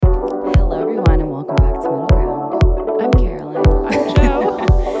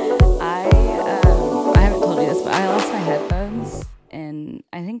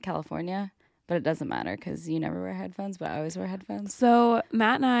California, but it doesn't matter because you never wear headphones, but I always wear headphones. So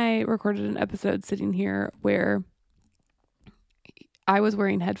Matt and I recorded an episode sitting here where I was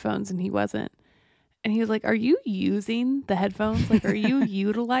wearing headphones and he wasn't. And he was like, are you using the headphones? Like, are you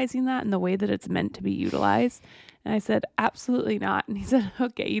utilizing that in the way that it's meant to be utilized? And I said, absolutely not. And he said,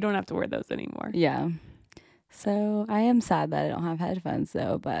 okay, you don't have to wear those anymore. Yeah. So I am sad that I don't have headphones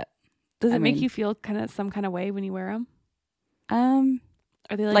though, but does it make you feel some kind of way when you wear them?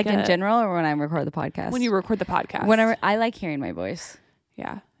 Are they like in general or when I record the podcast? When you record the podcast. Whenever I like hearing my voice.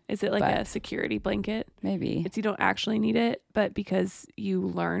 Yeah. Is it like a security blanket? Maybe. It's you don't actually need it, but because you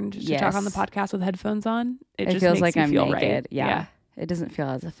learned to talk on the podcast with headphones on, it just feels makes like you I'm feel naked. right. Yeah. It doesn't feel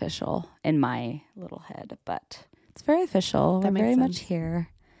as official in my little head, but it's very official. We're very much here.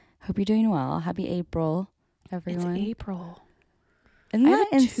 Hope you're doing well. Happy April, everyone. It's April. Isn't that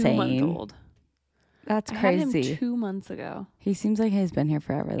insane? 2-month-old. That's I crazy. had him 2 months ago. He seems like he's been here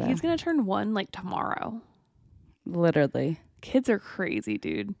forever though. He's going to turn 1 like tomorrow. Literally. Kids are crazy,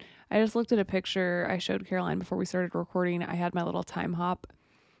 dude. I just looked at a picture I showed Caroline before we started recording. I had my little time hop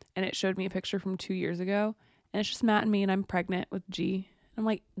and it showed me a picture from 2 years ago. And it's just Matt and me and I'm pregnant with G. I'm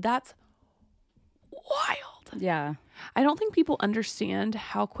like, that's wild. Yeah. I don't think people understand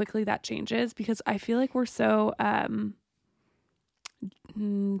how quickly that changes because I feel like we're so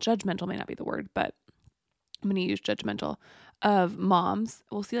judgmental may not be the word, but I'm going to use judgmental of moms.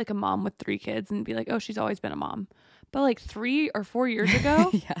 We'll see like a mom with 3 kids and be like, oh, she's always been a mom. But like 3 or 4 years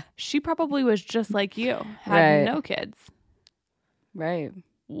ago, she probably was just like you, had no kids. Right.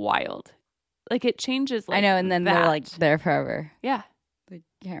 Wild. Like it changes. Like I know. And then they're like there forever. Yeah. Like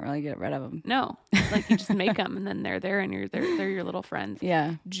you can't really get rid of them. No. Like you just make them and then they're there and they're your little friends.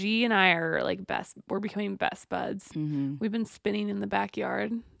 Yeah. G and I are like we're becoming best buds. Mm-hmm. We've been spinning in the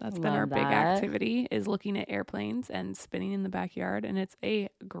backyard. That's been our big activity is looking at airplanes and spinning in the backyard. And it's a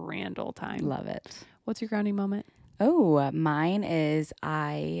grand old time. Love it. What's your grounding moment? Oh, mine is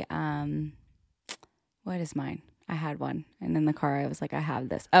what is mine? I had one. And in the car, I was like, I have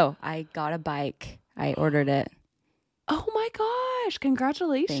this. Oh, I got a bike. I ordered it. Oh my gosh.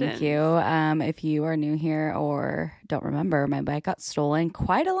 Congratulations. Thank you. If you are new here or don't remember, my bike got stolen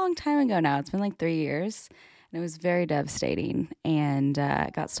quite a long time ago now. It's been like 3 years and it was very devastating. And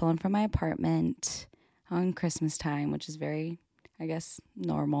it got stolen from my apartment on Christmas time, which is very, I guess,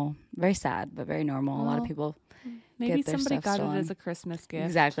 normal. Very sad, but very normal. Well, a lot of people maybe get their somebody stuff got stolen. it as a Christmas gift.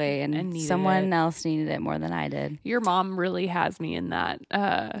 Exactly. And someone else needed it more than I did. Your mom really has me in that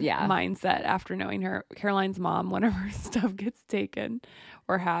mindset after knowing her. Caroline's mom, whenever stuff gets taken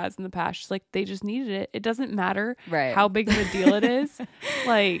or has in the past, she's like, they just needed it. It doesn't matter how big of a deal it is.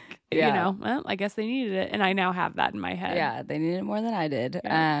 Like, you know, well, I guess they needed it. And I now have that in my head. Yeah, they need it more than I did.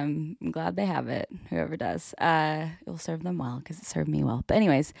 Yeah. I'm glad they have it, whoever does. It will serve them well because it served me well. But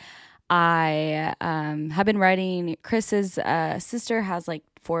anyways, I have been riding. Chris's sister has like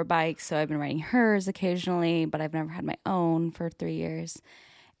 4 bikes, so I've been riding hers occasionally, but I've never had my own for 3 years.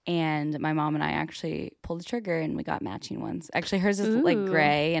 And my mom and I actually pulled the trigger and we got matching ones. Actually, hers is like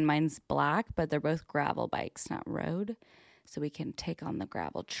gray and mine's black, but they're both gravel bikes, not road. So we can take on the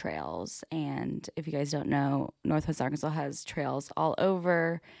gravel trails. And if you guys don't know, Northwest Arkansas has trails all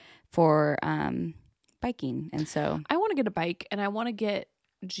over for biking. And so I want to get a bike and I want to get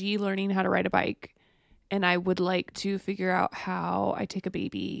G learning how to ride a bike. And I would like to figure out how I take a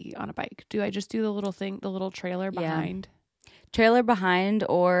baby on a bike. Do I just do the little thing, the little trailer behind? Trailer behind,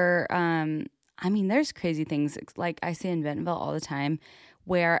 or I mean, there's crazy things like I see in Bentonville all the time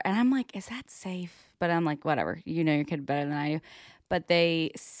where, and I'm like, is that safe? But I'm like, whatever, you know your kid better than I do. But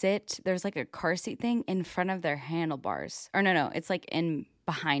they sit, there's like a car seat thing in front of their handlebars. Or no, it's like in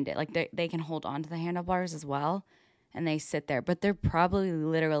behind it. Like they can hold on to the handlebars as well. And they sit there, but they're probably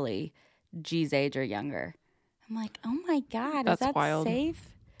literally G's age or younger. I'm like, oh my God, that's is that wild. safe?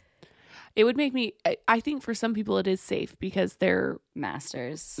 It would make me, I think for some people it is safe because they're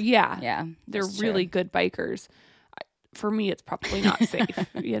masters. Yeah. They're really good bikers. For me, it's probably not safe,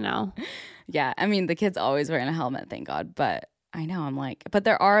 you know? Yeah. I mean, the kid's always wearing a helmet, thank God. But I know, I'm like, but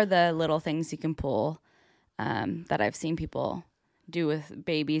there are the little things you can pull that I've seen people do with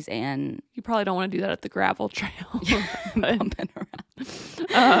babies, and you probably don't want to do that at the gravel trail. Bumping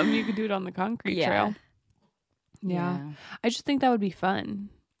around. You could do it on the concrete trail. Yeah. I just think that would be fun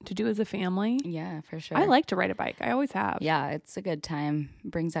to do as a family. Yeah, for sure. I like to ride a bike. I always have. Yeah, it's a good time.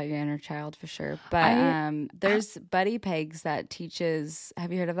 Brings out your inner child for sure. But there's Buddy Pegs that teaches.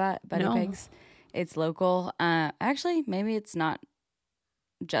 Have you heard of that? Buddy Pegs. It's local. Actually, maybe it's not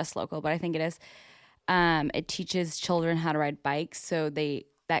just local, but I think it is. It teaches children how to ride bikes, so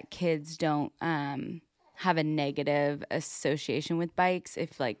that kids don't have a negative association with bikes.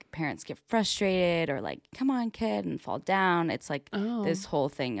 If like parents get frustrated or like, come on kid, and fall down, it's like this whole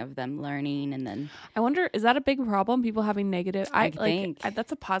thing of them learning. And then I wonder, is that a big problem? People having negative, I think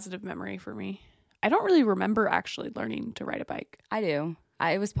that's a positive memory for me. I don't really remember actually learning to ride a bike. I do.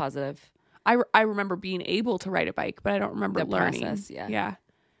 It was positive. I remember being able to ride a bike, but I don't remember The learning. process, yeah.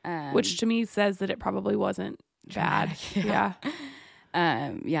 Which to me says that it probably wasn't bad. Yeah.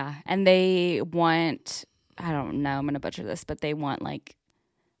 Yeah. And they want, I don't know, I'm going to butcher this, but they want like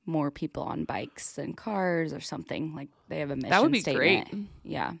more people on bikes than cars or something. Like they have a mission That would be statement. great.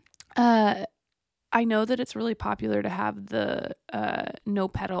 Yeah. I know that it's really popular to have the no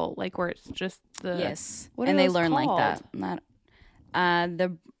pedal, like where it's just the Yes. What and are they those learn called? like that. Not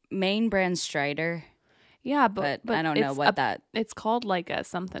the main brand Strider, Yeah, but but I don't know it's what that. It's called like a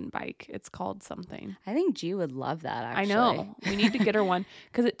something bike. It's called something. I think G would love that. Actually, I know. We need to get her one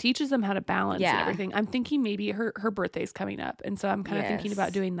because it teaches them how to balance and Yeah. everything. I'm thinking maybe her birthday's coming up, and so I'm kind of thinking about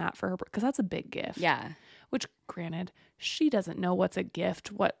Yes. doing that for her because that's a big gift. Yeah. Which, granted, she doesn't know what's a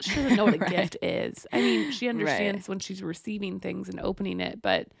gift. She doesn't know what a Right. gift is. I mean, she understands when she's receiving things and opening it,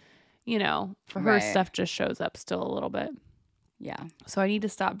 but for her, Right. stuff just shows up still a little bit. Yeah. So I need to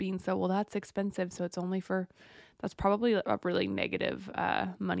stop being so, well, that's expensive. So it's only for, that's probably a really negative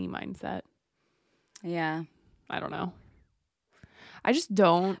money mindset. Yeah. I don't know. I just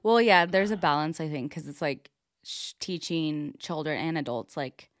don't. Well, yeah, there's a balance, I think, because it's like teaching children and adults,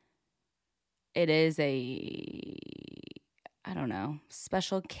 like, it is I don't know,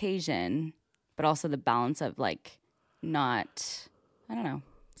 special occasion, but also the balance of like not, I don't know.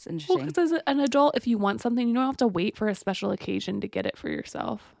 It's Well, interesting. because as an adult, if you want something, you don't have to wait for a special occasion to get it for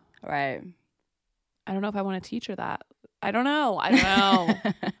yourself. Right. I don't know if I want to teach her that. I don't know.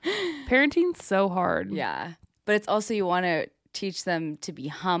 Parenting's so hard. Yeah. But it's also, you want to teach them to be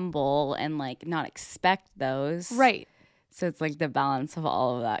humble and like not expect those. Right. So it's like the balance of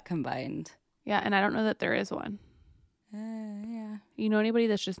all of that combined. Yeah, and I don't know that there is one. Yeah. You know anybody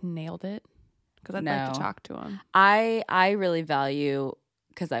that's just nailed it? Because I'd like No. to talk to them. I really value,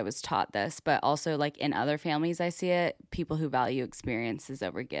 because I was taught this, but also like in other families I see it, people who value experiences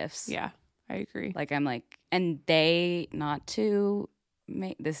over gifts. Yeah, I agree. Like I'm like, and they, not to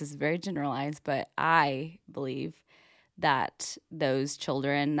make, this is very generalized, but I believe that those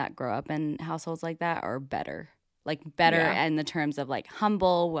children that grow up in households like that are better. Like better Yeah. in the terms of like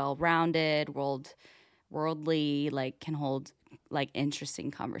humble, well-rounded, worldly, like can hold like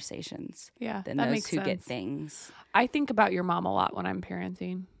interesting conversations Yeah, than that those makes who sense. get things. I think about your mom a lot when I'm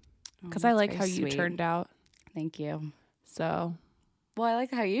parenting because I that's like very how you sweet. turned out. Thank you. So, Well, I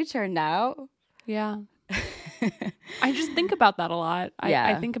like how you turned out. yeah. I just think about that a lot. I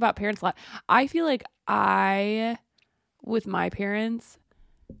Yeah. think about parents a lot. I feel like with my parents,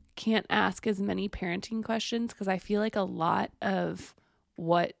 can't ask as many parenting questions because I feel like a lot of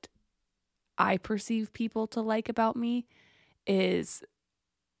what I perceive people to like about me is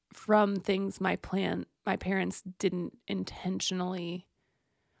from things my parents didn't intentionally,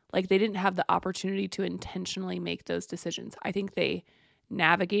 like they didn't have the opportunity to intentionally make those decisions. I think they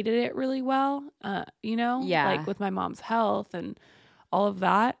navigated it really well, Yeah. like with my mom's health and all of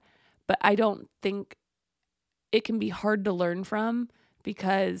that. But I don't think it can be hard to learn from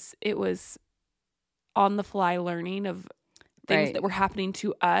because it was on the fly learning of things Right. that were happening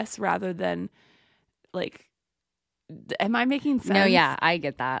to us rather than like, am I making sense? No, yeah, I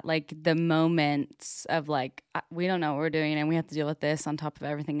get that. Like the moments of like, we don't know what we're doing and we have to deal with this on top of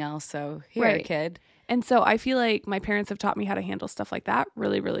everything else. So here, Right. kid. And so I feel like my parents have taught me how to handle stuff like that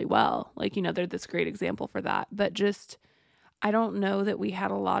really, really well. Like, they're this great example for that. But just, I don't know that we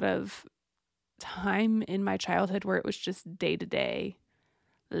had a lot of time in my childhood where it was just day to day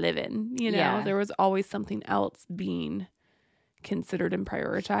living, Yeah. There was always something else being considered and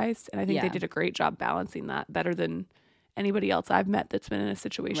prioritized. And I think they Yeah. did a great job balancing that better than anybody else I've met that's been in a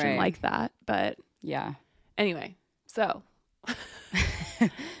situation Right. like that. But Yeah. anyway, so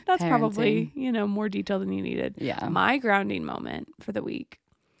that's probably, more detail than you needed. Yeah. My grounding moment for the week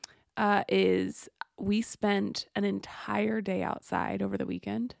is we spent an entire day outside over the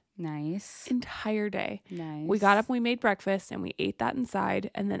weekend. Nice. Entire day. Nice. We got up and we made breakfast and we ate that inside.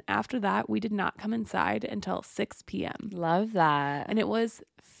 And then after that, we did not come inside until 6 p.m. Love that. And it was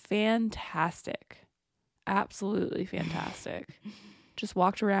fantastic. Absolutely fantastic. Just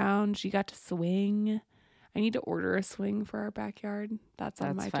walked around. She got to swing. I need to order a swing for our backyard. That's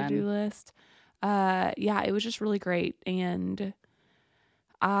on my That's to-do fun. list. Yeah, it was just really great. And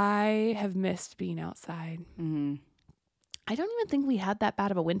I have missed being outside. Mm-hmm. I don't even think we had that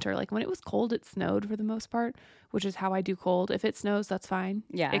bad of a winter. Like when it was cold, it snowed for the most part, which is how I do cold. If it snows, that's fine.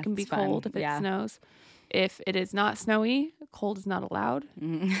 Yeah, It can be it's fun. cold if it Yeah. snows. If it is not snowy, cold is not allowed.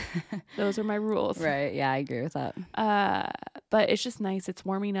 Those are my rules. Right. Yeah, I agree with that. But it's just nice. It's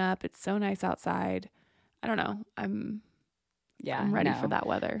warming up. It's so nice outside. I don't know. I'm ready for that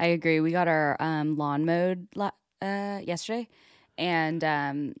weather. I agree. We got our lawn mowed yesterday,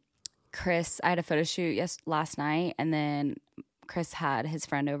 and Chris, I had a photo shoot last night, and then Chris had his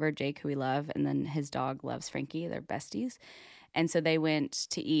friend over, Jake, who we love, and then his dog loves Frankie. They're besties. And so they went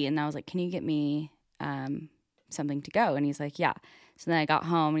to eat, and I was like, can you get me something to go? And he's like, yeah. So then I got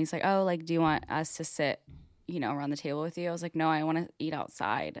home, and he's like, oh, like, do you want us to sit, around the table with you? I was like, no, I want to eat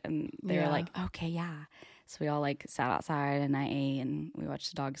outside. And they were like, okay, yeah. So we all like sat outside, and I ate, and we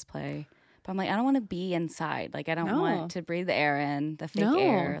watched the dogs play. But I'm like, I don't want to be inside. Like, I don't want to breathe the air in, the fake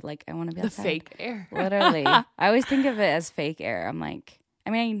air. Like, I want to be outside. The fake air. Literally. I always think of it as fake air. I'm like,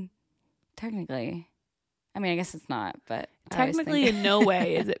 technically, I guess it's not, but technically in no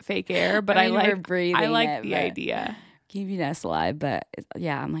way is it fake air, but I like the idea. Keeping us alive, but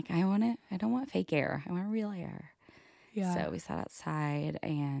yeah, I'm like, I don't want fake air. I want real air. Yeah. So we sat outside,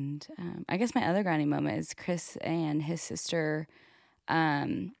 and I guess my other grounding moment is Chris and his sister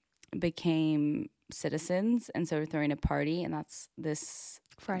became citizens, and so we're throwing a party, and that's this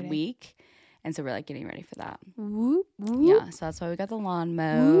Friday week. And so we're like getting ready for that. Whoop, whoop. Yeah, so that's why we got the lawn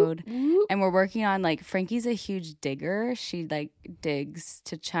mowed. Whoop, whoop. And we're working on, like, Frankie's a huge digger. She, like, digs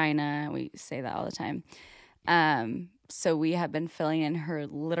to China. We say that all the time. So we have been filling in her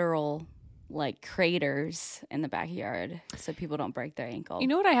literal, like, craters in the backyard so people don't break their ankle. You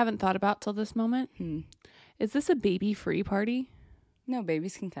know what I haven't thought about till this moment? Is this a baby-free party? No,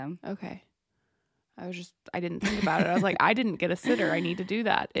 babies can come. Okay. I didn't think about it. I was like, I didn't get a sitter. I need to do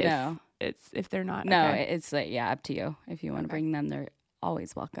that. If they're not. No, okay. It's like, yeah, up to you. If you want to bring them, they're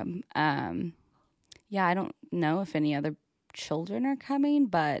always welcome. Yeah, I don't know if any other children are coming,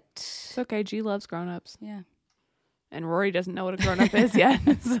 but it's okay. G loves grown-ups. Yeah. And Rory doesn't know what a grown-up is yet,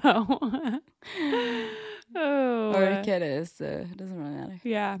 so. Or a kid is, so it doesn't really matter.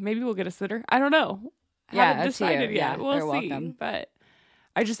 Yeah, maybe we'll get a sitter. I don't know. Haven't decided yet. Yeah, we'll see. Welcome. But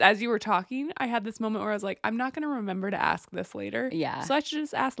I just, as you were talking, I had this moment where I was like, I'm not going to remember to ask this later. Yeah. So I should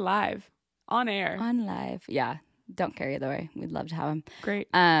just ask live, on air. On live. Yeah. Don't care either way. We'd love to have him. Great.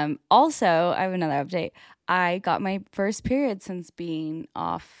 Also, I have another update. I got my first period since being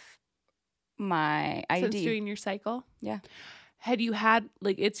off my IUD. Since doing your cycle? Yeah. Had you had,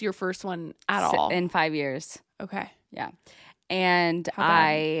 like, it's your first one at all? In 5 years. Okay. Yeah. And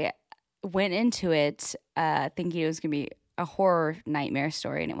I went into it thinking it was going to be a horror nightmare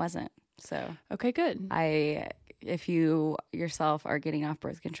story, and it wasn't. So okay, good. If you yourself are getting off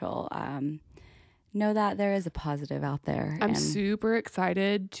birth control, know that there is a positive out there. I'm super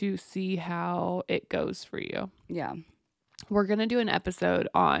excited to see how it goes for you. Yeah. We're going to do an episode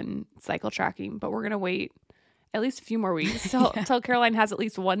on cycle tracking, but we're going to wait at least a few more weeks till Caroline has at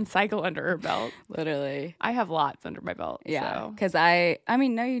least one cycle under her belt. Literally. I have lots under my belt. Yeah. Because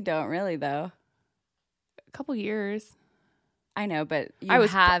no, you don't really, though. A couple years. I know, but I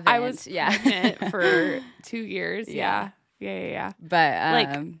was pregnant for 2 years. Yeah. But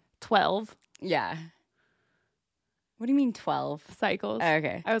like 12. Yeah. What do you mean 12 cycles? Oh,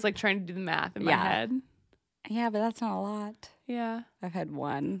 okay. I was like trying to do the math in my head. Yeah, but that's not a lot. Yeah. I've had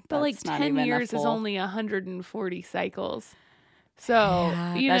one. But like 10 years is only 140 cycles. So,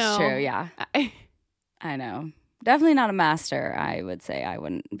 that's true. Yeah. I know. Definitely not a master, I would say. I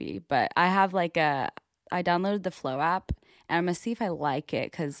wouldn't be. But I have I downloaded the Flow app, and I'm going to see if I like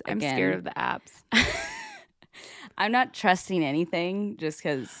it because, I'm scared of the apps. I'm not trusting anything just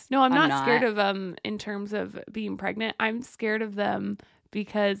because. No, I'm not scared of them in terms of being pregnant. I'm scared of them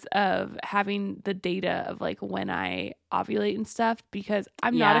because of having the data of like when I ovulate and stuff, because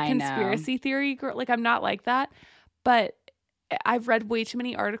I'm not a conspiracy theory girl. Like, I'm not like that. But I've read way too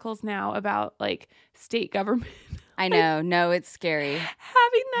many articles now about like state government. I know. No, it's scary.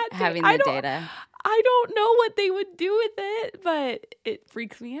 Having the data. I don't know what they would do with it, but it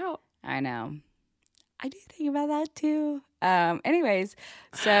freaks me out. I know. I do think about that too. Anyways,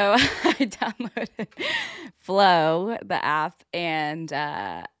 so I downloaded Flow, the app, and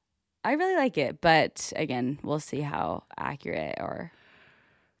I really like it. But again, we'll see how accurate or...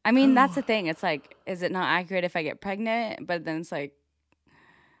 that's the thing. It's like, is it not accurate if I get pregnant? But then it's like,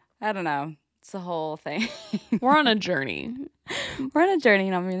 I don't know. It's the whole thing. We're on a journey. We're on a journey,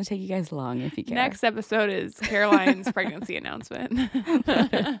 and I'm going to take you guys along if you care. Next episode is Caroline's pregnancy announcement.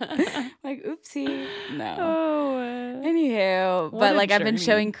 Like, oopsie. No. Oh. Anywho, but like I've been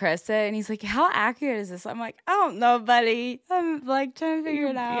showing Chris it, and he's like, how accurate is this? I'm like, I don't know, buddy. I'm like trying to figure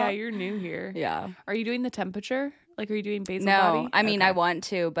it out. Yeah, you're new here. Yeah. Are you doing the temperature? Like, are you doing basal no, body? I mean, I want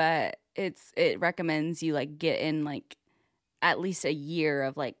to, but it recommends you like get in like at least a year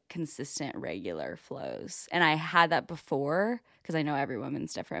of like consistent regular flows. And I had that before because I know every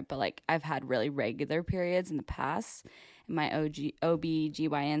woman's different, but like I've had really regular periods in the past. And my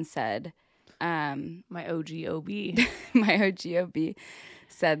OBGYN said, My OGOB. my OGOB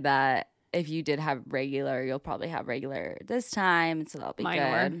said that if you did have regular, you'll probably have regular this time. So that'll be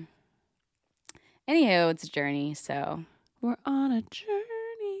good. Anywho, it's a journey. So we're on a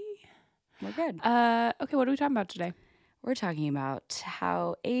journey. We're good. Okay, what are we talking about today? We're talking about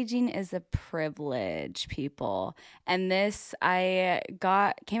how aging is a privilege, people. And this, I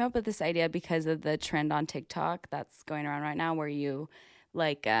came up with this idea because of the trend on TikTok that's going around right now where you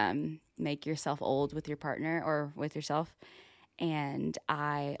like make yourself old with your partner or with yourself. And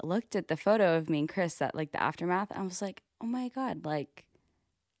I looked at the photo of me and Chris at like the aftermath. And I was like, oh my God, like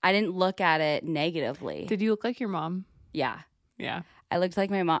I didn't look at it negatively. Did you look like your mom? Yeah. Yeah. I looked like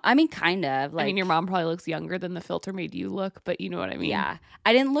my mom. I mean, kind of. Like, I mean, your mom probably looks younger than the filter made you look, but you know what I mean? Yeah.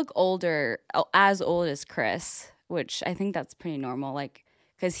 I didn't look as old as Chris, which I think that's pretty normal. Like,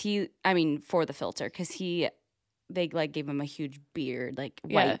 because for the filter, because they like gave him a huge beard, like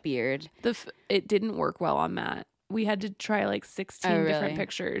white beard. It didn't work well on Matt. We had to try like 16 different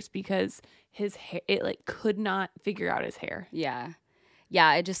pictures because his hair, it like could not figure out his hair. Yeah.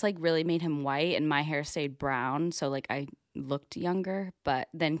 Yeah. It just like really made him white and my hair stayed brown. So like I looked younger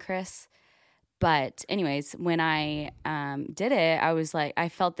than Chris. But anyways, when I did it, I was like, I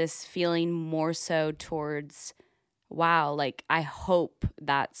felt this feeling more so towards, wow, like I hope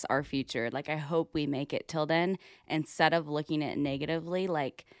that's our future. Like I hope we make it till then, instead of looking at it negatively,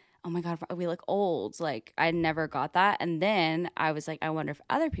 like, oh my God, we look old. Like I never got that. And then I was like, I wonder if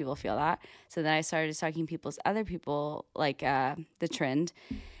other people feel that. So then I started talking to other people, like the trend.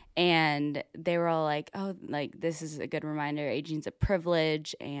 And they were all like, oh, like, this is a good reminder. Aging's a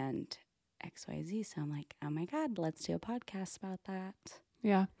privilege and XYZ. So I'm like, oh, my God, let's do a podcast about that.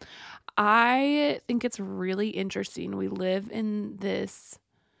 Yeah. I think it's really interesting. We live in this.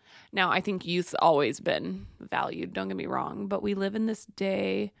 Now, I think youth's always been valued. Don't get me wrong. But we live in this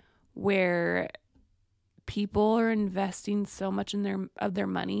day where people are investing so much of their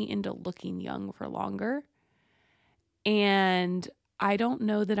money into looking young for longer. And I don't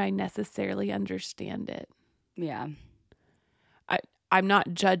know that I necessarily understand it. Yeah. I'm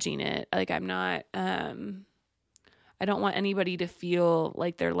not judging it. Like I'm not, I don't want anybody to feel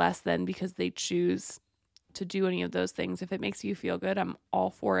like they're less than because they choose to do any of those things. If it makes you feel good, I'm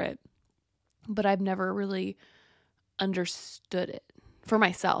all for it. But I've never really understood it for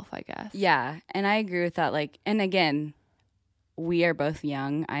myself, I guess. Yeah. And I agree with that. Like, and again, we are both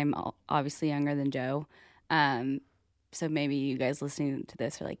young. I'm obviously younger than Joe. So maybe you guys listening to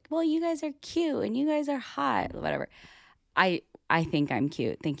this are like, well, you guys are cute and you guys are hot, whatever. I think I'm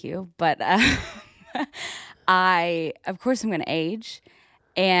cute. Thank you. But of course I'm going to age.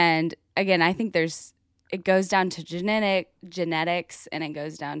 And again, I think it goes down to genetics and it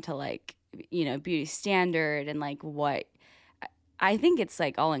goes down to like, beauty standard and like what I think it's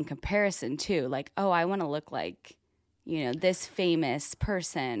like all in comparison too. Like, oh, I want to look like, this famous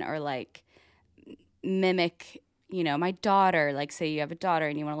person or like mimic my daughter, like say you have a daughter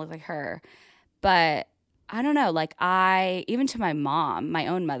and you want to look like her. But I don't know, like even to my mom, my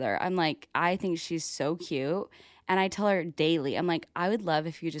own mother, I'm like, I think she's so cute. And I tell her daily, I'm like, I would love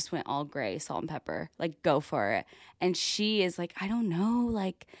if you just went all gray, salt and pepper, like go for it. And she is like, I don't know,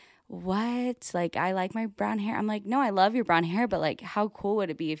 like what? Like I like my brown hair. I'm like, no, I love your brown hair, but like how cool would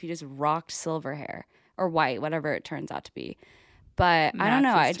it be if you just rocked silver hair or white, whatever it turns out to be. But I don't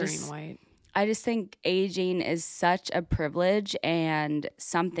know, I just think aging is such a privilege and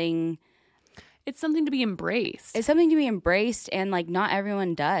something. It's something to be embraced. It's something to be embraced, and like not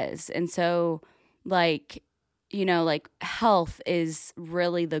everyone does. And so, like, like health is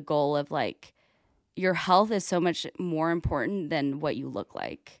really the goal of like your health is so much more important than what you look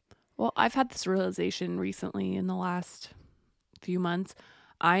like. Well, I've had this realization recently in the last few months.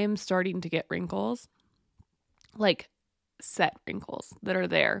 I am starting to get wrinkles, like set wrinkles that are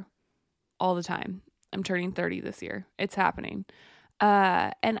there all the time. I'm turning 30 this year. It's happening.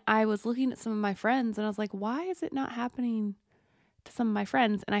 And I was looking at some of my friends and I was like, why is it not happening to some of my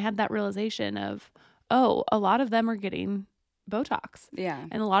friends? And I had that realization of, oh, a lot of them are getting Botox. Yeah.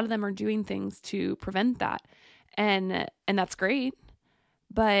 And a lot of them are doing things to prevent that. And that's great.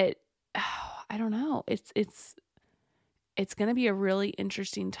 But I don't know. It's going to be a really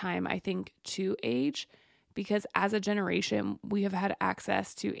interesting time, I think, to age. Because as a generation, we have had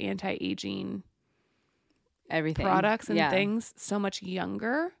access to anti-aging everything, products and things so much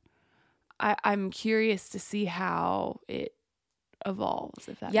younger. I'm curious to see how it evolves,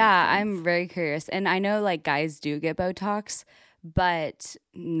 if that Yeah, makes sense. I'm very curious. And I know like guys do get Botox, but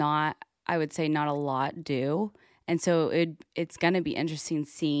not, I would say not a lot do. And so it's going to be interesting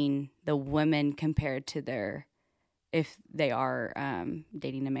seeing the women compared to their, if they are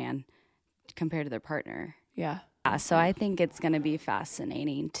dating a man, compared to their partner. Yeah. So I think it's going to be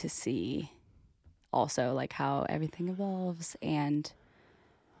fascinating to see also like how everything evolves. And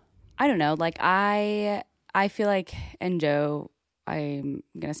I don't know, like I feel like, and Joe, I'm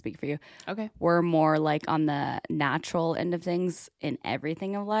going to speak for you. Okay. We're more like on the natural end of things in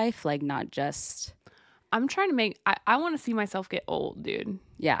everything of life, like not just. I'm trying to make, I want to see myself get old, dude.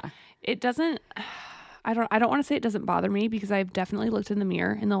 Yeah. It doesn't, I don't want to say it doesn't bother me, because I've definitely looked in the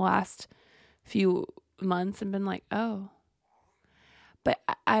mirror in the last few months and been like, oh, but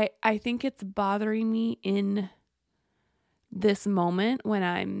I think it's bothering me in this moment when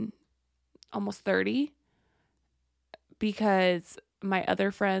I'm almost 30, because my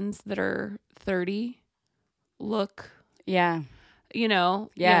other friends that are 30 look, Yeah.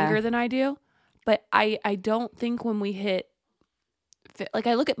 younger than I do. But I don't think when we hit, like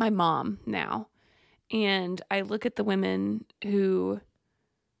I look at my mom now, and I look at the women who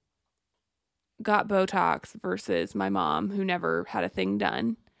got Botox versus my mom who never had a thing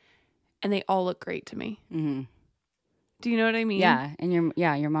done, and they all look great to me. Mm-hmm. Do you know what I mean? Yeah. And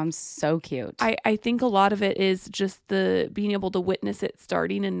your mom's so cute. I think a lot of it is just the being able to witness it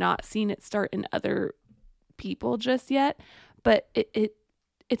starting and not seeing it start in other people just yet. But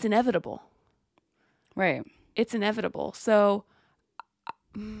it's inevitable. Right. It's inevitable. So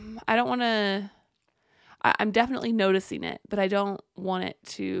I don't want to, I'm definitely noticing it, but I don't want it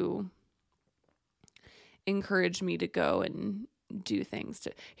to encourage me to go and do things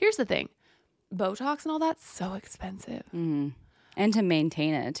here's the thing. Botox and all that's so expensive. Mm-hmm. And to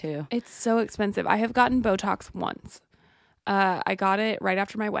maintain it too. It's so expensive. I have gotten Botox once. I got it right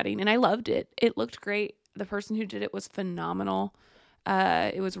after my wedding and I loved it. It looked great. The person who did it was phenomenal.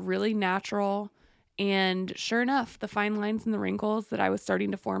 It was really natural. And sure enough, the fine lines and the wrinkles that I was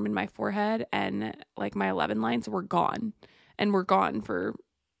starting to form in my forehead and like my 11 lines were gone, and were gone for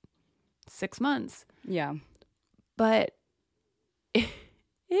 6 months. Yeah. But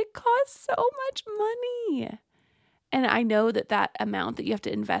it costs so much money. And I know that amount that you have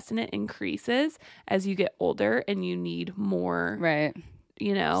to invest in it increases as you get older and you need more, Right.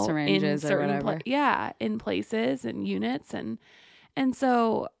 Syringes in or whatever. in places and units. And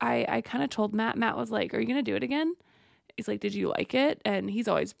so I kind of told Matt was like, are you going to do it again? He's like, did you like it? And he's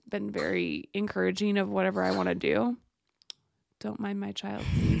always been very encouraging of whatever I want to do. Don't mind my child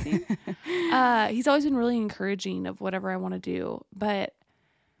sneezing. He's always been really encouraging of whatever I want to do. But,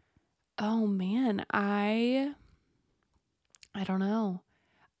 oh man, I don't know.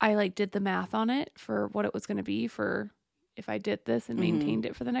 I like did the math on it for what it was going to be for if I did this and maintained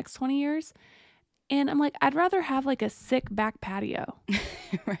it for the next 20 years. And I'm like, I'd rather have like a sick back patio,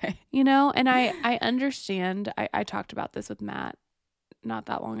 Right. And I understand. I talked about this with Matt not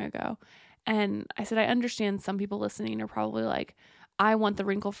that long ago. And I said, I understand some people listening are probably like, I want the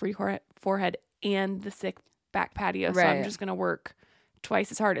wrinkle-free forehead and the sick back patio. So I'm Right. just going to work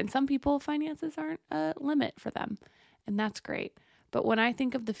twice as hard. And some people, finances aren't a limit for them. And that's great. But when I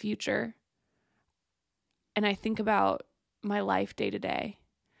think of the future and I think about my life day to day,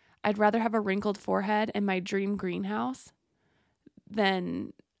 I'd rather have a wrinkled forehead and my dream greenhouse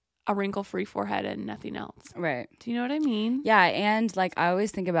than a wrinkle-free forehead and nothing else. Right. Do you know what I mean? Yeah. And like, I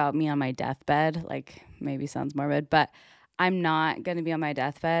always think about me on my deathbed, like maybe sounds morbid, but I'm not going to be on my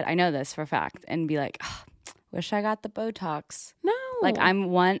deathbed. I know this for a fact, and be like, oh, wish I got the Botox. No. Like I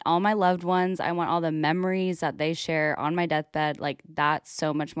want all my loved ones. I want all the memories that they share on my deathbed. Like that's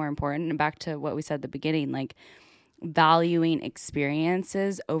so much more important. And back to what we said at the beginning, like valuing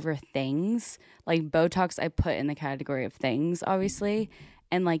experiences over things. Like Botox, I put in the category of things, obviously.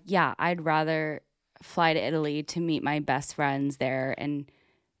 And like, yeah, I'd rather fly to Italy to meet my best friends there and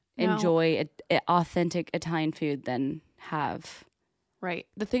enjoy authentic Italian food than have. Right.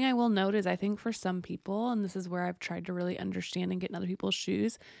 The thing I will note is I think for some people, and this is where I've tried to really understand and get in other people's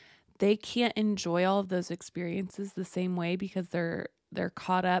shoes, they can't enjoy all of those experiences the same way because they're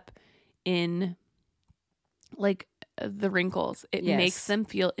caught up in like the wrinkles. It Yes. makes them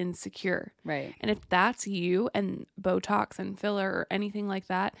feel insecure. Right. And if that's you and Botox and filler or anything like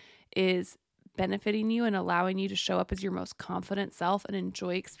that is benefiting you and allowing you to show up as your most confident self and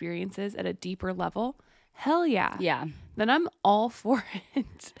enjoy experiences at a deeper level, hell yeah. Yeah. Then I'm all for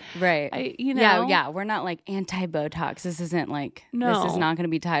it. Right. Yeah. We're not like anti-Botox. This isn't like, No. This is not going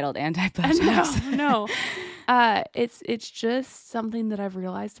to be titled anti-Botox. No. It's just something that I've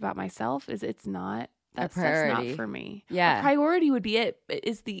realized about myself is it's not That's priority. not for me. Yeah. A priority would be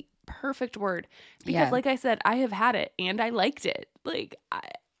is the perfect word. Because like I said, I have had it and I liked it. Like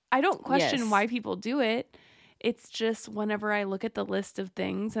I don't question why people do it. It's just whenever I look at the list of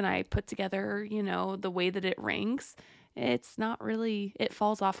things and I put together, the way that it ranks, it's not really, it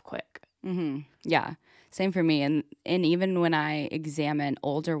falls off quick. Mm-hmm. Yeah. Same for me. And even when I examine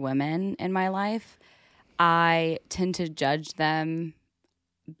older women in my life, I tend to judge them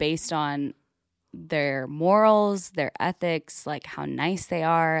based on their morals, their ethics, like how nice they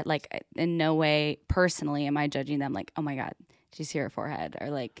are. Like in no way personally am I judging them like, oh my God, did you see her forehead? Or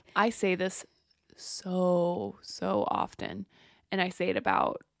like, I say this so often, and I say it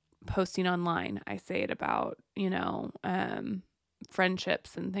about posting online. I say it about,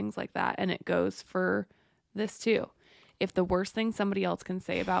 friendships and things like that. And it goes for this too. If the worst thing somebody else can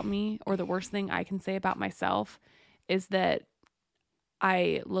say about me, or the worst thing I can say about myself, is that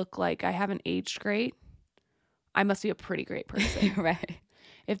I look like I haven't aged great, I must be a pretty great person. right.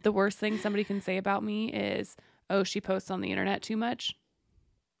 If the worst thing somebody can say about me is, oh, she posts on the internet too much,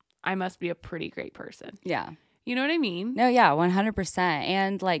 I must be a pretty great person. Yeah. You know what I mean? No, yeah, 100%.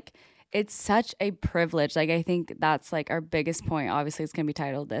 And like, it's such a privilege. Like, I think that's like our biggest point. Obviously, it's going to be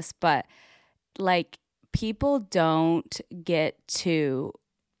titled this, but like, people don't get to,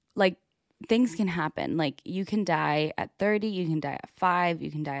 like, things can happen. Like, you can die at 30, you can die at 5,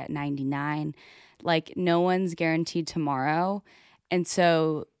 you can die at 99. Like, no one's guaranteed tomorrow. And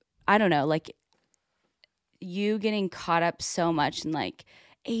so, I don't know, like, you getting caught up so much in like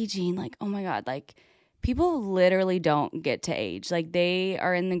aging, like, oh my God, like, people literally don't get to age. Like, they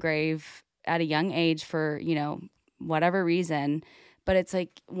are in the grave at a young age for, whatever reason. But it's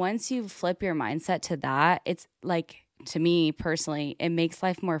like, once you flip your mindset to that, it's like, to me personally, it makes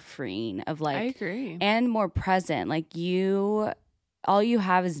life more freeing of like, I agree. and more present. Like, all you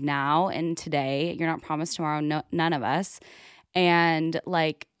have is now and today. You're not promised tomorrow. No, none of us. And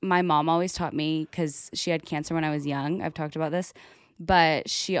like, my mom always taught me, because she had cancer when I was young. I've talked about this, but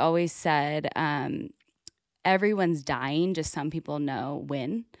she always said, everyone's dying, just some people know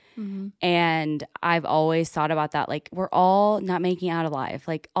when. Mm-hmm. And I've always thought about that. Like, we're all not making it out alive,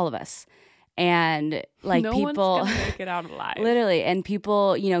 like all of us. And like, no people one's gonna make it out alive. Literally. And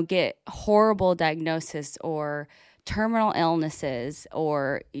people, get horrible diagnosis or terminal illnesses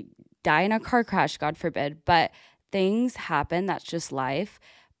or die in a car crash, God forbid. But things happen. That's just life.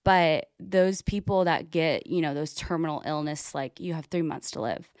 But those people that get, those terminal illness, like, you have 3 months to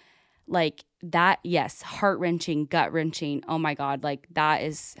live. Like that, yes, heart-wrenching, gut-wrenching. Oh my God, like that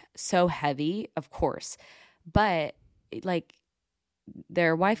is so heavy, of course. But like,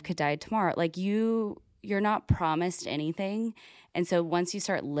 their wife could die tomorrow. Like, you're not promised anything. And so once you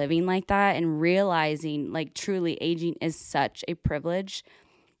start living like that and realizing like truly aging is such a privilege,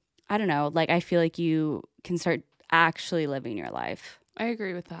 I don't know, like, I feel like you can start actually living your life. I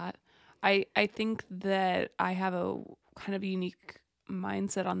agree with that. I think that I have a kind of unique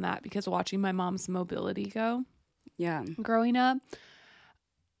mindset on that, because watching my mom's mobility go, growing up,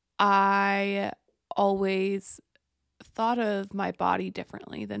 I always thought of my body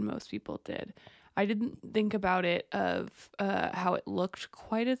differently than most people did. I didn't think about it of how it looked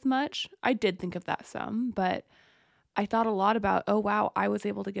quite as much. I did think of that some, but I thought a lot about, oh wow, I was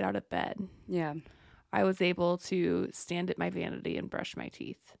able to get out of bed. Yeah. I was able to stand at my vanity and brush my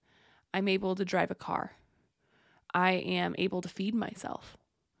teeth. I'm able to drive a car. I am able to feed myself.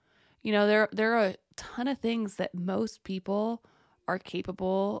 There are a ton of things that most people are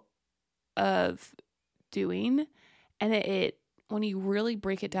capable of doing. And it when you really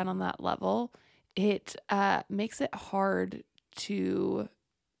break it down on that level, it makes it hard to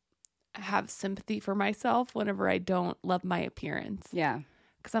have sympathy for myself whenever I don't love my appearance. Yeah.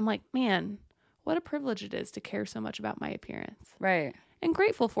 Because I'm like, man, what a privilege it is to care so much about my appearance. Right. And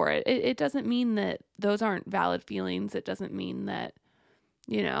grateful for it. It doesn't mean that those aren't valid feelings. It doesn't mean that,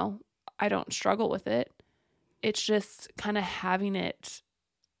 I don't struggle with it. It's just kind of having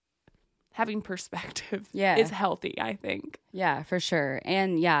perspective is healthy, I think. Yeah, for sure.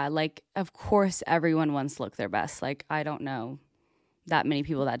 And yeah, like, of course, everyone wants to look their best. Like, I don't know that many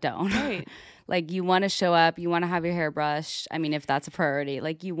people that don't. Right. Like, you want to show up, you want to have your hair brushed. I mean, if that's a priority,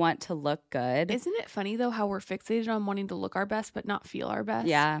 like, you want to look good. Isn't it funny, though, how we're fixated on wanting to look our best but not feel our best?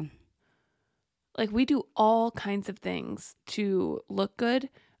 Yeah. Like, we do all kinds of things to look good.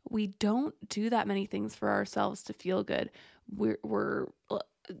 We don't do that many things for ourselves to feel good.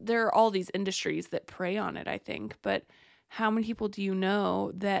 There are all these industries that prey on it, I think. But how many people do you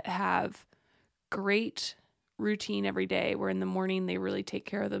know that have great routine every day, where in the morning they really take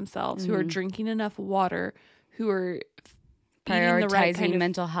care of themselves, who are drinking enough water, who are eating the right kind of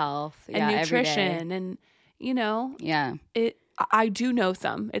mental health and nutrition and, you know, I do know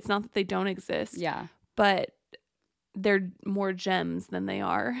some. It's not that they don't exist. Yeah. But they're more gems than they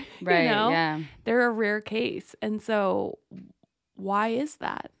are. Right. You know? Yeah. They're a rare case. And so why is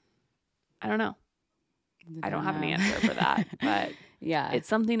that? I don't know. I don't have an answer for that. But yeah, it's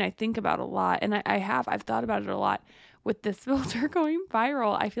something I think about a lot. And I've thought about it a lot with this filter going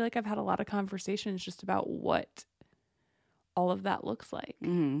viral. I feel like I've had a lot of conversations just about what all of that looks like.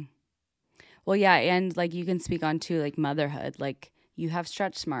 Mm-hmm. Well, yeah. And like you can speak on too, like motherhood, like you have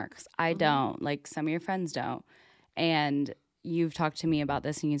stretch marks. I don't, like some of your friends don't. And you've talked to me about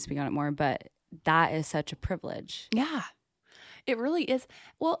this and you can speak on it more, but that is such a privilege. Yeah, it really is.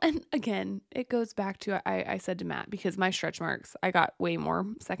 Well, and again, it goes back to, I said to Matt, because my stretch marks, I got way more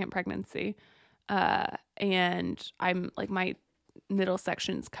second pregnancy. And I'm like, my middle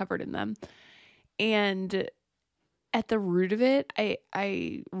section's covered in them. And at the root of it,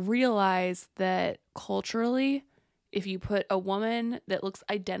 I realized that culturally, if you put a woman that looks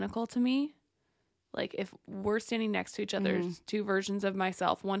identical to me, like if we're standing next to each other, there's two versions of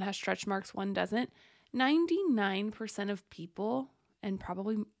myself. One has stretch marks, one doesn't. 99% of people, and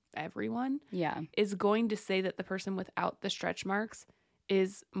probably everyone, is going to say that the person without the stretch marks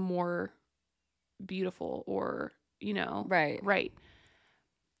is more beautiful or, you know. Right.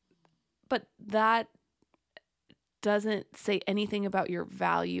 But that doesn't say anything about your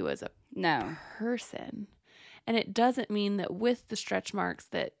value as a person. And it doesn't mean that with the stretch marks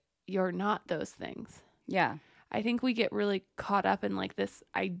that you're not those things. Yeah. I think we get really caught up in like this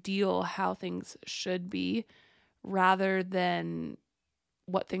ideal how things should be rather than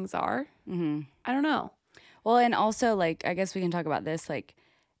what things are. Mm-hmm. I don't know. Well, and also like, I guess we can talk about this. Like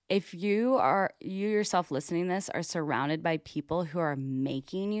if you yourself listening to this are surrounded by people who are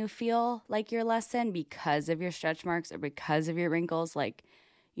making you feel like you're less than because of your stretch marks or because of your wrinkles, like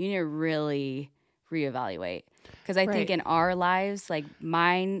you need to really reevaluate. Because I think in our lives, like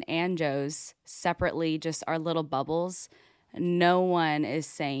mine and Joe's separately, just our little bubbles, no one is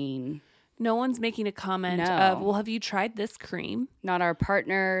saying... No one's making a comment of, well, have you tried this cream? Not our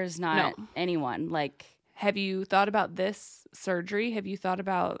partners, not anyone. Like, have you thought about this surgery? Have you thought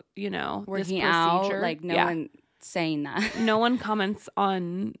about, you know, working this out? procedure? Like, no one saying that. No one comments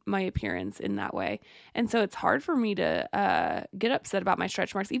on my appearance in that way. And so it's hard for me to get upset about my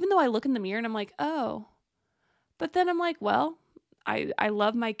stretch marks, even though I look in the mirror and I'm like, oh. But then I'm like, well, I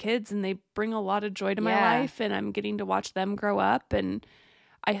love my kids and they bring a lot of joy to my life and I'm getting to watch them grow up. And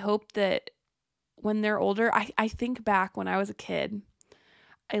I hope that when they're older, I think back when I was a kid,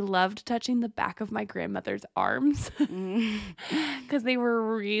 I loved touching the back of my grandmother's arms because they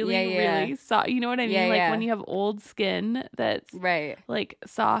were really soft. You know what I mean? Like when you have old skin that's like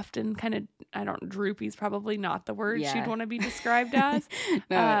soft and kind of, I don't, droopy is probably not the word she'd want to be described as.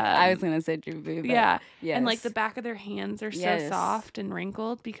 No, I was going to say droopy. But yes. And like the back of their hands are so soft and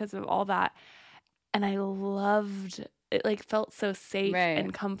wrinkled because of all that. And I loved it, like felt so safe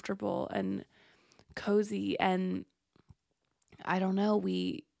and comfortable and cozy. And I don't know,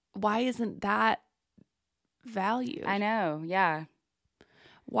 why isn't that valued? I know, yeah.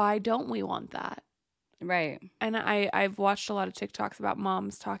 Why don't we want that? Right. And I've watched a lot of TikToks about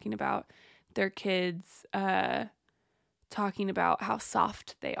moms talking about their kids, talking about how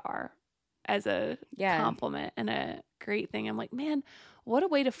soft they are as a compliment and a great thing. I'm like, man, what a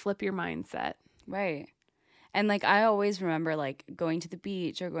way to flip your mindset. Right. And like, I always remember like going to the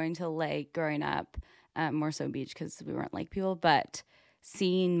beach or going to the lake growing up, more so beach because we weren't lake people, but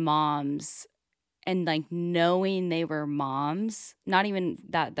seeing moms and like knowing they were moms, not even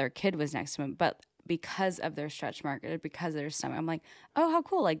that their kid was next to them, but because of their stretch mark or because of their stomach, I'm like, oh, how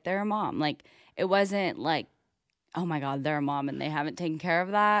cool. Like they're a mom. Like it wasn't like, oh my God, they're a mom and they haven't taken care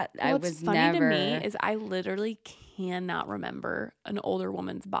of that. Well, what's funny to me is I literally cannot remember an older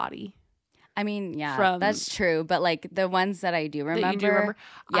woman's body. I mean, that's true. But like the ones that I do remember,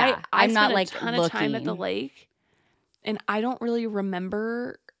 I'm not like a ton of time at the lake, and I don't really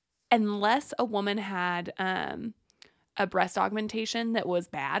remember unless a woman had a breast augmentation that was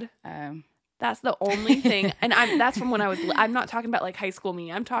bad. That's the only thing, and that's from when I was. I'm not talking about like high school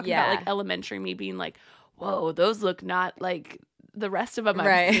me. I'm talking about like elementary me being like, whoa, those look not like the rest of them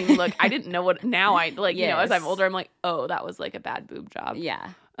I've seen look. I didn't know what. Now I like you know as I'm older, I'm like, oh, that was like a bad boob job. Yeah.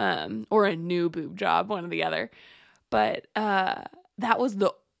 Or a new boob job, one or the other. But that was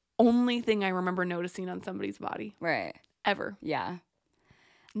the only thing I remember noticing on somebody's body. Right. Ever. Yeah.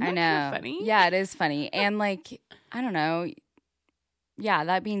 Isn't I know. That funny? Yeah, it is funny. And like, I don't know. Yeah,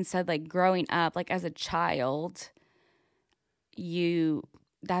 that being said, like growing up, like as a child, you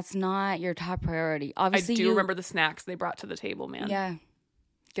that's not your top priority. I Obviously, do remember the snacks they brought to the table, man. Yeah.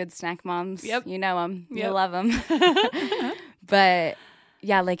 Good snack moms. Yep. You know them. You Yep. love them. But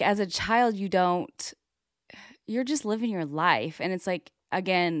yeah, like as a child, you're just living your life. And it's like,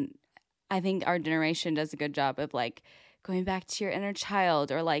 again, I think our generation does a good job of like going back to your inner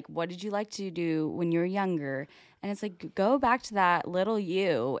child, or like, what did you like to do when you were younger? And it's like, go back to that little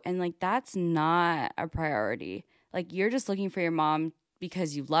you. And like, that's not a priority. Like, you're just looking for your mom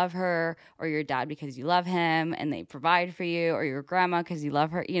because you love her, or your dad because you love him and they provide for you, or your grandma because you love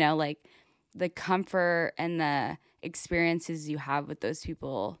her. You know, like the comfort and the experiences you have with those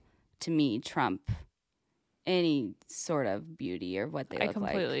people, to me, trump any sort of beauty or what they look like. I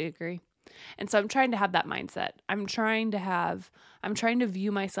completely agree. And so I'm trying to have that mindset. I'm trying to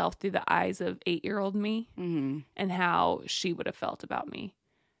view myself through the eyes of 8-year-old me and how she would have felt about me.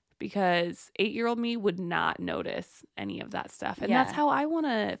 Because 8-year-old me would not notice any of that stuff. And that's how I want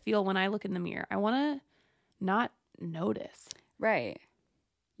to feel when I look in the mirror. I want to not notice. Right.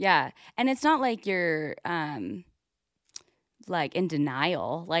 Yeah. And it's not like you're like in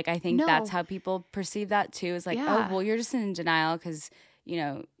denial. Like, I think that's how people perceive that too. Is like, oh, well, you're just in denial because, you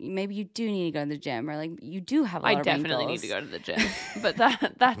know, maybe you do need to go to the gym, or like you do have a lot of wrinkles. I definitely need to go to the gym. But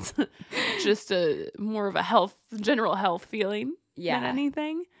that's just a more of a general health feeling than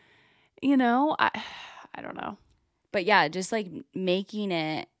anything. You know, I don't know. But yeah, just like making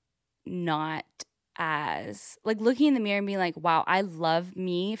it not as like looking in the mirror and being like, wow, I love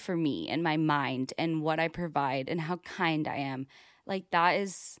me for me and my mind and what I provide and how kind I am. Like, that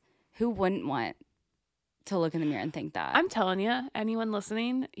is, who wouldn't want to look in the mirror and think that? I'm telling you, anyone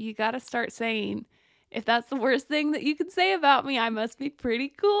listening, you got to start saying, if that's the worst thing that you can say about me, I must be pretty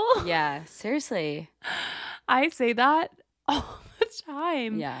cool. Yeah, seriously. I say that all the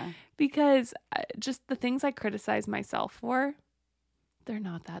time. Yeah. Because just the things I criticize myself for, they're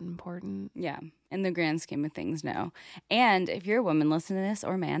not that important. Yeah. In the grand scheme of things, no. And if you're a woman listening to this,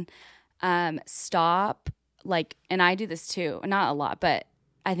 or man, stop, like, and I do this too, not a lot, but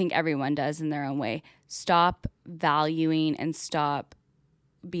I think everyone does in their own way. Stop valuing and stop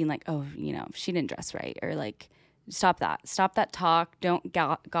being like, oh, you know, she didn't dress right, or like, stop that. Stop that talk. Don't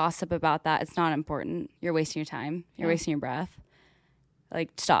gossip about that. It's not important. You're wasting your time. You're wasting your breath. Like,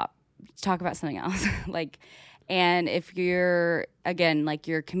 stop. Talk about something else. Like, and if you're, again, like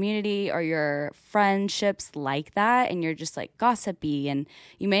your community or your friendships like that, and you're just like gossipy, and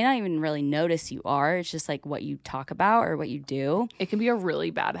you may not even really notice you are, it's just like what you talk about or what you do. It can be a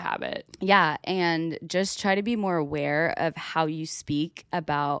really bad habit. Yeah. And just try to be more aware of how you speak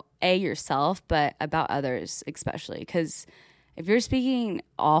about yourself, but about others, especially. Because if you're speaking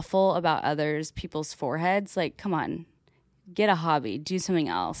awful about others, people's foreheads, like, come on. Get a hobby, do something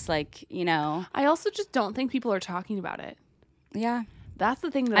else. Like, you know. I also just don't think people are talking about it. Yeah. That's the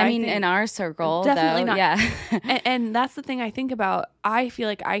thing that I mean, in our circle, definitely though, not. Yeah. and that's the thing I think about. I feel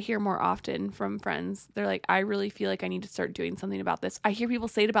like I hear more often from friends. They're like, I really feel like I need to start doing something about this. I hear people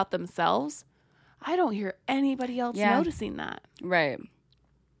say it about themselves. I don't hear anybody else noticing that. Right.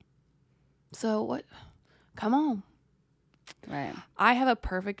 So what? Come on. Right. I have a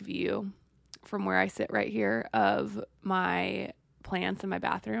perfect view from where I sit right here of my plants in my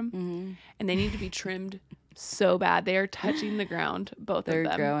bathroom, and they need to be trimmed so bad. They are touching the ground, both of them.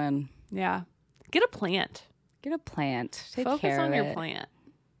 They're growing. Yeah. Get a plant. Get a plant. Take Focus care on of your it. plant.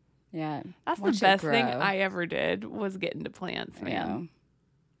 Yeah. That's Watch the it best thing grow. I ever did was get into plants, man. Yeah.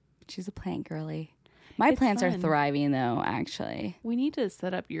 She's a plant girly. My It's plants are fun. thriving, though, actually. We need to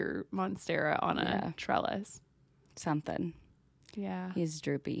set up your Monstera on a trellis. Something. Yeah. He's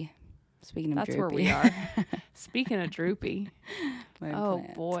droopy. Speaking of That's droopy. where we are. Speaking of droopy. My Oh,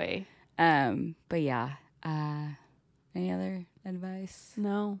 plant. boy. But yeah. Any other advice?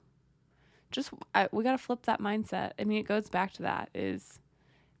 No. Just, we got to flip that mindset. I mean, it goes back to that, is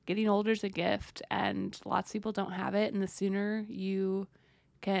getting older is a gift, and lots of people don't have it. And the sooner you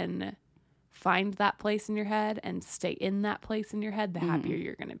can find that place in your head and stay in that place in your head, the happier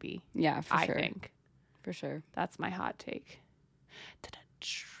you're going to be. Yeah, for sure. I think. For sure. That's my hot take.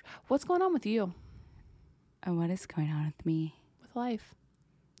 What's going on with you? Oh, what is going on with me? With life?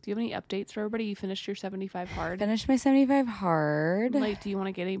 Do you have any updates for everybody? You finished your 75 hard? Finished my 75 hard. Like, do you want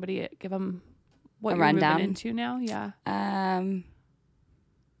to give them what A you're rundown? moving into now? Yeah. I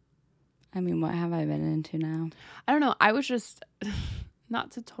mean, what have I been into now? I don't know. I was just,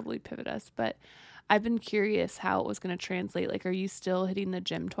 not to totally pivot us, but I've been curious how it was going to translate. Like, are you still hitting the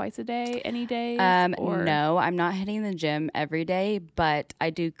gym twice a day, any days? No, I'm not hitting the gym every day, but I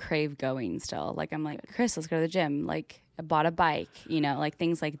do crave going still. Like, I'm like, Chris, let's go to the gym. Like, I bought a bike, like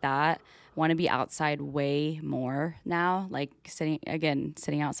things like that. Want to be outside way more now. Like sitting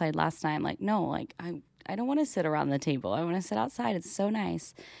outside last night. I'm like, no, like I don't want to sit around the table. I want to sit outside. It's so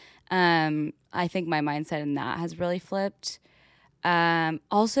nice. I think my mindset in that has really flipped.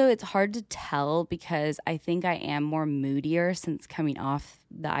 Also, it's hard to tell because I think I am more moodier since coming off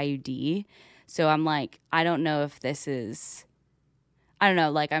the IUD. So I'm like, I don't know if this is, I don't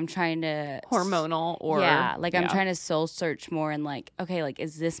know, like I'm trying to hormonal or I'm trying to soul search more and like, okay, like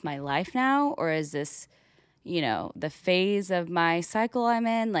is this my life now, or is this, the phase of my cycle I'm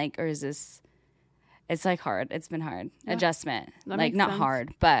in, like, or is this, it's like hard. It's been hard. Adjustment. Like not sense.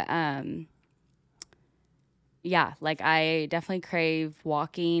 Hard, but yeah, like I definitely crave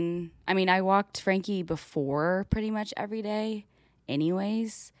walking. I mean, I walked Frankie before pretty much every day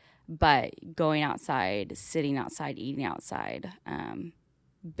anyways, but going outside, sitting outside, eating outside,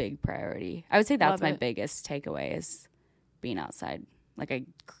 big priority. I would say that's my biggest takeaway is being outside. Like I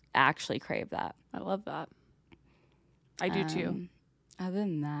actually crave that. I love that. I do too. Other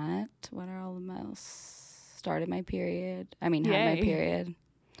than that, what are all the most? Started my period. I mean, had my period.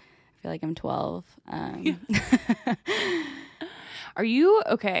 I feel like I'm 12. Are you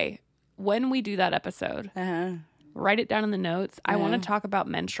okay? When we do that episode, write it down in the notes. I want to talk about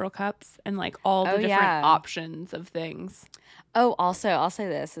menstrual cups and like all the different options of things. Oh, also, I'll say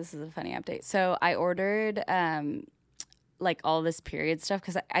this. This is a funny update. So I ordered like all this period stuff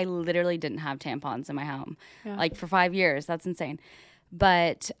because I literally didn't have tampons in my home like for 5 years. That's insane.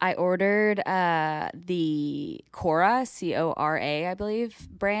 But I ordered the Cora, Cora, I believe,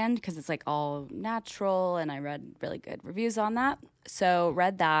 brand because it's like all natural, and I read really good reviews on that. So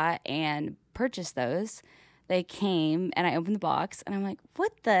read that and purchased those. They came, and I opened the box, and I'm like,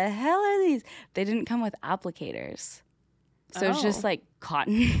 what the hell are these? They didn't come with applicators. So it's just like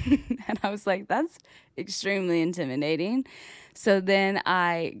cotton. And I was like, that's extremely intimidating. So then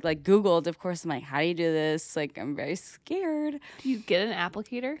I like Googled, of course, I'm like, how do you do this? Like, I'm very scared. Do you get an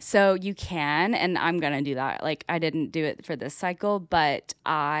applicator? So you can, and I'm going to do that. Like, I didn't do it for this cycle, but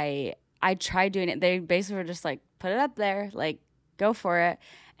I tried doing it. They basically were just like, put it up there, like, go for it.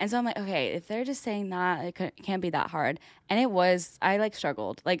 And so I'm like, okay, if they're just saying that, it can't be that hard. And it was, I like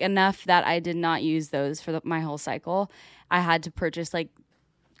struggled, like enough that I did not use those for my whole cycle. I had to purchase like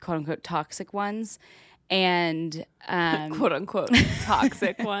quote unquote toxic ones. And quote unquote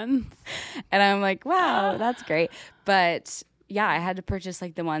toxic ones. And I'm like, wow, that's great. But yeah, I had to purchase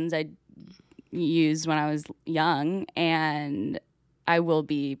like the ones I used when I was young, and I will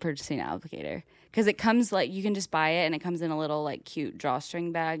be purchasing an applicator because it comes like you can just buy it and it comes in a little like cute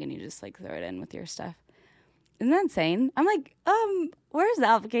drawstring bag and you just like throw it in with your stuff. Isn't that insane? I'm like, where's the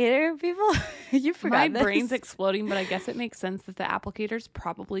applicator, people? You forgot. My brain's exploding, but I guess it makes sense that the applicator's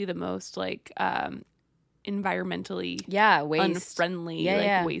probably the most like environmentally unfriendly,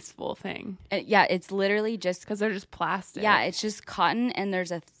 wasteful thing. Yeah, it's literally just because they're just plastic. Yeah, it's just cotton, and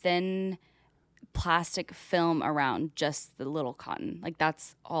there's a thin plastic film around just the little cotton. Like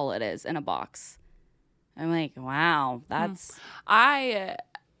that's all it is in a box. I'm like, wow, that's. I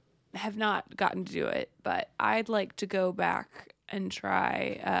have not gotten to do it, but I'd like to go back and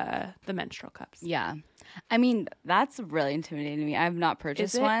try the menstrual cups. Yeah. I mean, that's really intimidating to me. I have not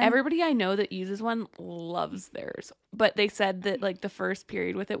purchased one. Everybody I know that uses one loves theirs. But they said that like the first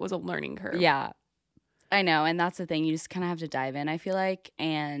period with it was a learning curve. Yeah. I know. And that's the thing. You just kind of have to dive in, I feel like.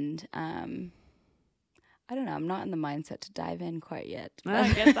 And I don't know. I'm not in the mindset to dive in quite yet.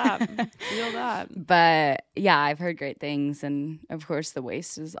 I get that. Feel that. But yeah, I've heard great things. And of course, the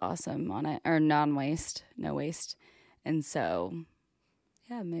waste is awesome on it. Or non-waste. No waste. And so,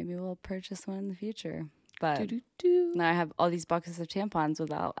 yeah, maybe we'll purchase one in the future. But now I have all these boxes of tampons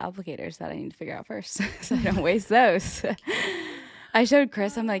without applicators that I need to figure out first so I don't waste those. I showed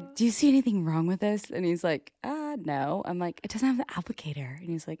Chris. I'm like, do you see anything wrong with this? And he's like, no. I'm like, it doesn't have the applicator. And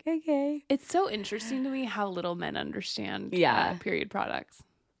he's like, okay. It's so interesting to me how little men understand period products.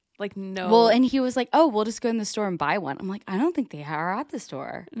 Like, no. Well, and he was like, oh, we'll just go in the store and buy one. I'm like, I don't think they are at the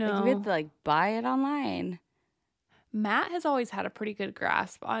store. No. Like, we have to like buy it online. Matt has always had a pretty good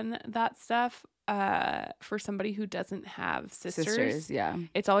grasp on that stuff. For somebody who doesn't have sisters, yeah,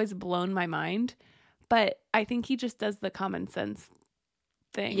 it's always blown my mind. But I think he just does the common sense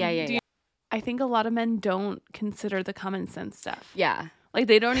thing. Yeah. I think a lot of men don't consider the common sense stuff. Yeah. Like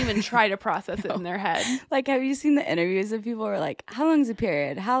they don't even try to process it in their head. Like, have you seen the interviews of people who are like, how long is a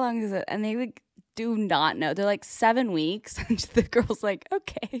period? How long is it? And they like do not know. They're like 7 weeks. And the girl's like,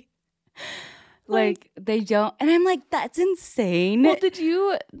 okay. Like they don't, and I'm like, that's insane. Well, did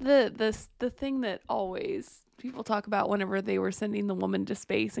you the thing that always People talk about whenever they were sending the woman to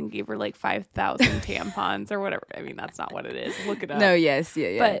space and gave her like 5,000 tampons or whatever. I mean, that's not what it is. Look it up. No, yes,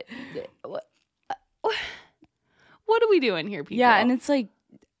 yeah. But what are we doing here, people? Yeah, and it's like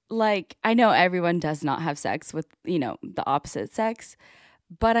I know everyone does not have sex with, the opposite sex,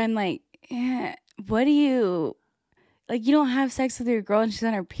 but I'm like, what do you, like, you don't have sex with your girl and she's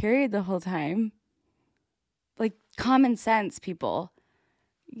on her period the whole time. Like, common sense, people.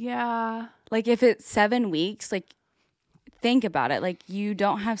 Yeah. Like, if it's 7 weeks, like, think about it. Like, you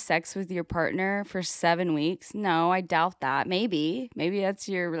don't have sex with your partner for 7 weeks. No, I doubt that. Maybe that's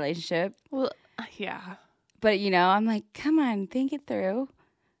your relationship. Well, yeah. But, I'm like, come on, think it through.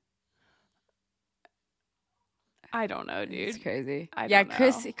 I don't know, dude. It's crazy. I don't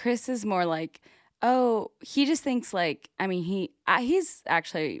know. Chris is more like, oh, he just thinks like, I mean, he's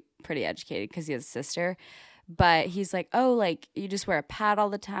actually pretty educated because he has a sister, but he's like, oh, like you just wear a pad all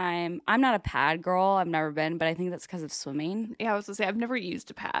the time. I'm not a pad girl. I've never been, but I think that's because of swimming. Yeah, I was gonna say I've never used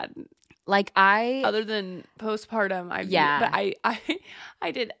a pad. Like other than postpartum, I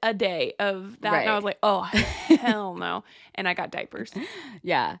did a day of that, right. And I was like, oh hell no, and I got diapers.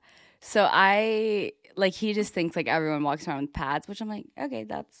 Yeah, so he just thinks like everyone walks around with pads, which I'm like, okay,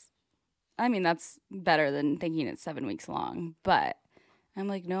 that's better than thinking it's 7 weeks long. But I'm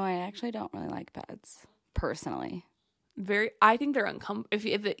like, no, I actually don't really like pads personally. I think they're uncomfortable. If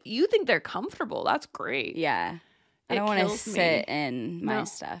you think they're comfortable, that's great. Yeah, I don't want to sit in my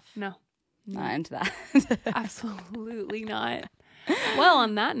stuff. No, not into that. Absolutely not. Well,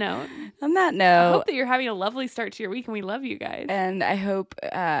 on that note, I hope that you're having a lovely start to your week, and we love you guys. And I hope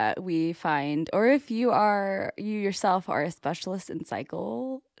we find, or if you yourself are a specialist in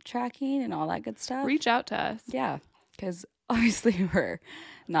cycle tracking and all that good stuff, reach out to us. Yeah, because obviously we're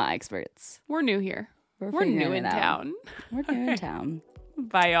not experts. We're new here. We're new in town. We're new in town.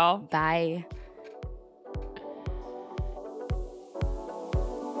 Bye, y'all. Bye.